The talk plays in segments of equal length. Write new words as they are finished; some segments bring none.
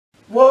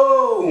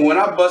Whoa, when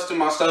I busted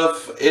my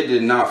stuff, it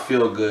did not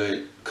feel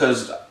good.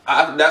 Cause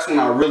that's when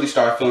I really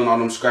started feeling all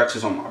them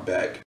scratches on my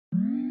back.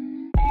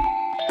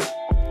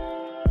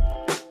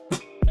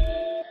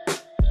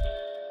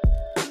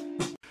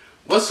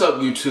 What's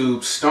up YouTube,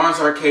 Starnes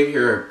Arcade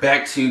here,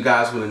 back to you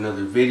guys with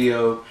another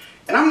video.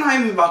 And I'm not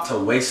even about to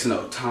waste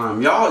no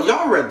time.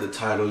 Y'all read the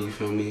title, you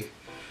feel me?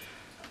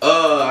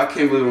 I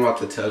can't believe I'm about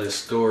to tell this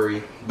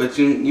story. But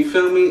you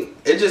feel me?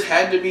 It just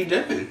had to be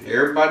done.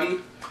 Everybody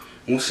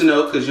wants to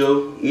know because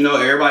you know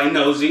everybody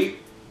nosy.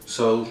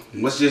 So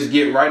let's just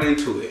get right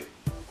into it.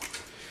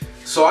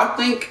 So I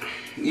think,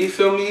 you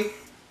feel me?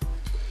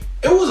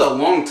 It was a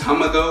long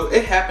time ago.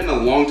 It happened a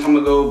long time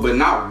ago, but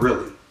not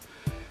really.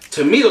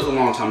 To me, it was a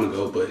long time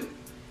ago, but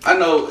I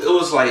know it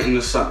was like in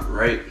the summer,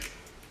 right?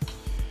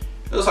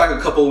 It was like a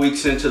couple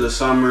weeks into the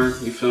summer,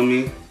 you feel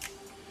me?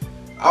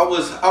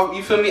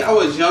 You feel me? I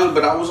was young,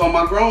 but I was on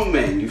my grown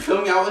man. You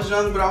feel me? I was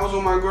young, but I was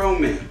on my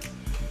grown man.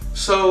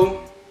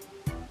 So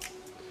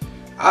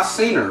I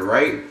seen her,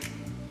 right?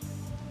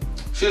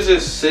 She was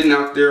just sitting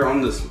out there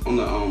on the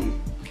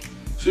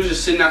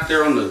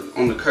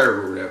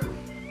curb or whatever.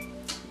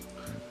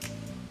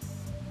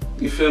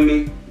 You feel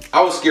me?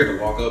 I was scared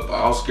to walk up.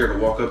 I was scared to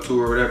walk up to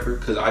her or whatever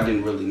because I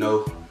didn't really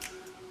know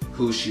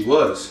who she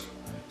was.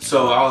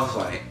 So I was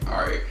like,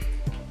 alright.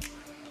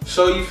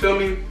 So you feel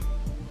me?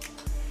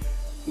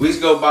 Weeks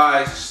go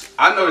by.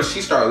 I noticed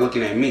she started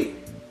looking at me.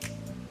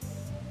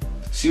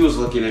 She was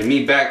looking at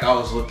me back. I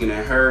was looking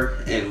at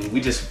her. And we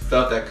just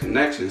felt that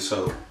connection.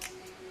 So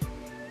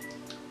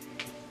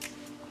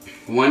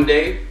one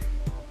day,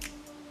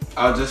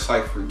 I was just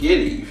like, forget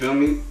it. You feel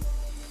me?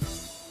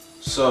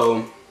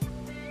 So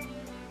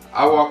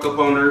I walk up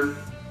on her,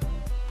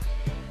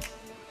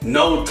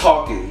 no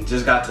talking,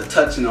 just got to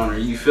touching on her,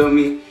 you feel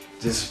me?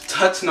 Just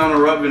touching on her,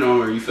 rubbing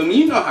on her, you feel me?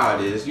 You know how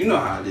it is, you know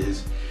how it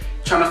is.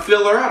 Trying to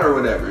feel her out or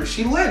whatever, and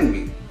she letting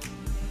me.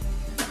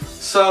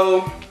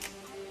 So,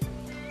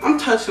 I'm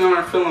touching on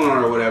her, feeling on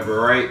her or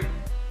whatever, right?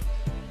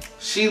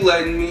 She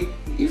letting me,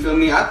 you feel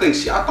me? I think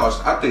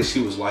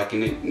she was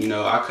liking it, you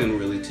know, I couldn't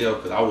really tell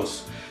because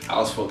I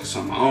was focused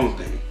on my own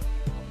thing.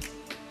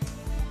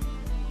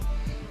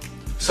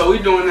 So we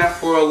doing that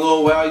for a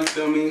little while, you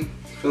feel me?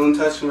 Feeling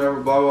touched, whatever,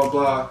 blah, blah,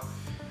 blah.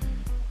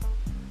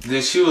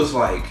 Then she was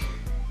like,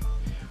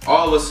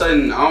 all of a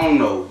sudden, I don't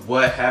know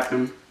what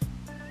happened,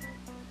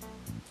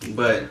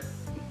 but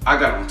I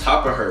got on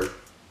top of her.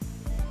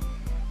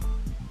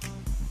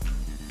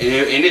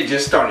 And it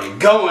just started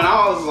going.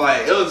 I was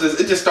like,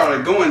 it just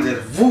started going,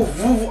 just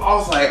woof, woof. I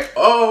was like,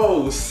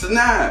 oh,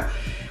 snap.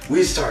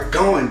 We started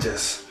going,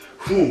 just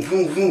boom,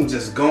 boom, boom,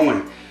 just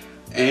going.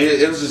 And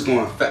it was just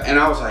going fast. And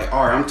I was like,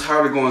 all right, I'm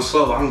tired of going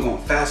slow. I'm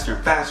going faster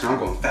and faster. I'm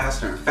going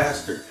faster and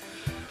faster.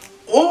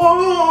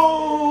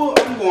 Oh,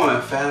 I'm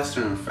going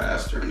faster and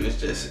faster. And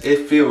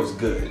it feels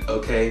good,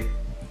 okay?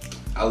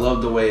 I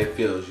love the way it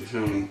feels, you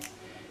feel me?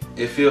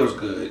 It feels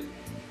good.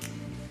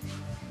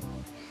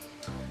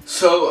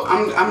 So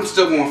I'm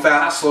still going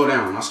fast. I slow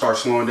down. I start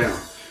slowing down.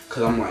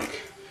 Because I'm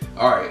like,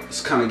 all right,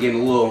 it's kind of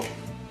getting a little,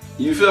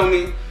 you feel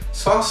me?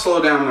 So I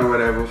slow down or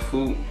whatever,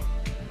 food.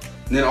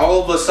 And then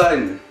all of a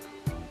sudden,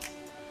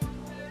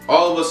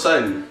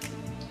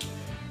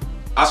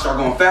 I start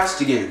going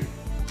fast again.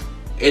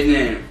 And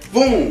then,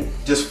 boom,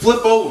 just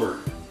flip over.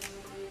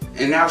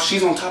 And now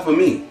she's on top of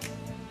me.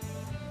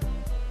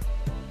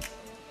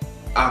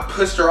 I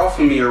pushed her off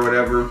of me or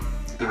whatever,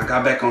 and I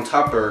got back on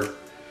top of her.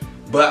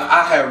 But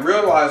I had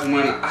realized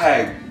when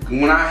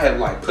I had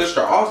like pushed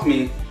her off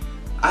me,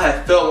 I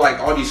had felt like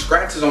all these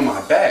scratches on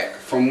my back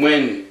from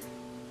when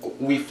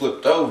we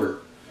flipped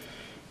over.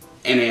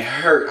 And it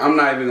hurt. I'm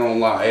not even gonna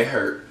lie, it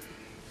hurt.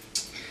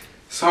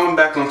 So I'm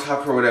back on top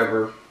of her,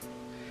 whatever,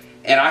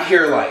 and I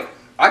hear like,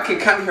 I can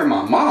kind of hear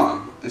my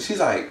mom, and she's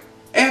like,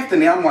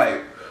 Anthony. I'm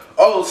like,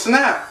 oh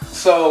snap.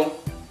 So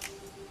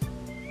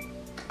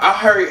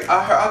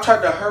I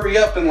tried to hurry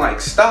up and like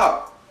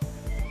stop,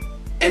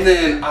 and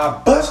then I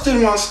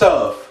busted my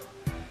stuff.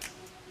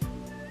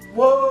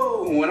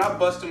 Whoa, when I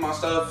busted my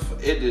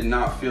stuff, it did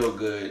not feel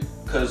good,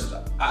 because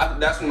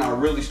that's when I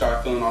really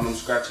started feeling all them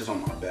scratches on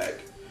my back.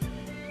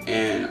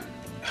 And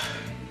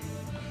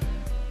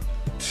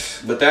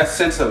but that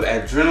sense of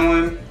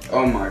adrenaline,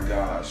 oh my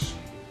gosh.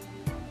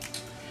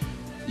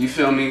 You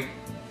feel me?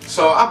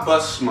 So I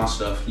bust my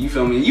stuff, you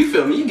feel me? You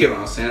feel me? You get what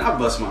I'm saying? I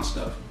bust my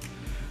stuff.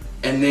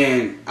 And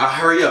then I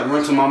hurry up,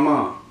 run to my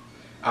mom.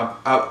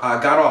 I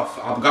got off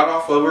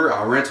of her,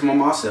 I ran to my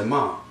mom, I said,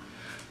 Mom.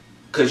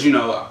 Cause you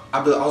know,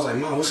 I was like,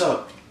 Mom, what's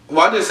up?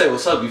 Well, I didn't say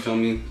what's up, you feel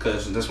me?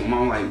 Cause that's my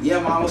mom, like, yeah,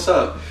 Mom, what's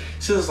up?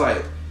 She was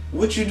like,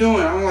 what you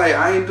doing? I'm like,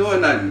 I ain't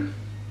doing nothing.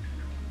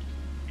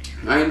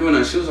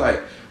 She was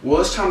like,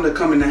 well, it's time to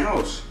come in the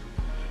house.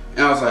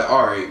 And I was like,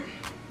 all right.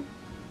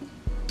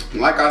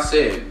 Like I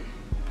said,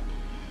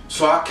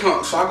 so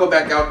I go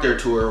back out there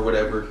to her or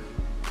whatever.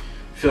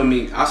 Feel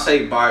me? I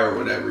say bye or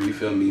whatever, you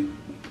feel me?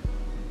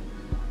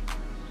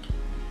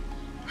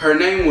 Her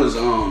name was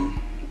I'm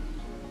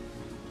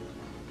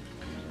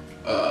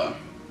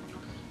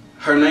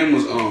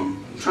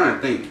trying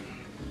to think.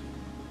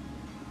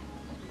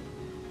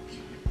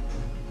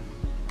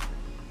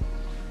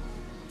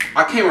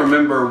 I can't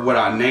remember what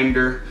I named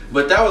her,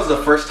 but that was the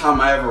first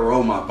time I ever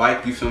rode my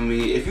bike, you feel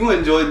me? If you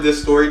enjoyed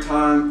this story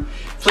time,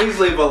 please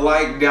leave a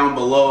like down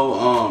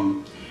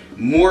below.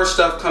 More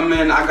stuff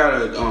coming. I got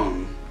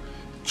a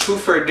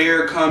Truth or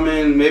Dare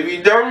coming,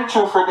 maybe Dirty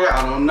Truth or Dare,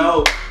 I don't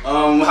know.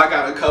 I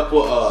got a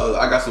couple,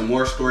 I got some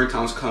more story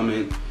times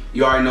coming.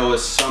 You already know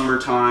it's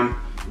summertime,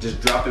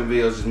 just dropping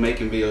videos, just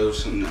making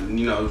videos, and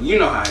you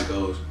know how it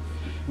goes.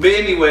 But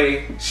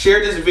anyway, share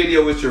this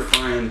video with your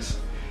friends.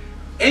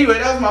 Anyway,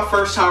 that was my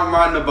first time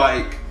riding a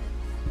bike.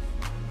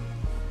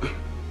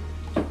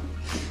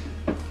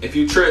 If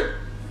you trip,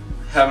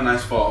 have a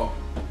nice fall.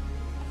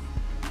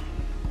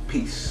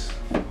 Peace.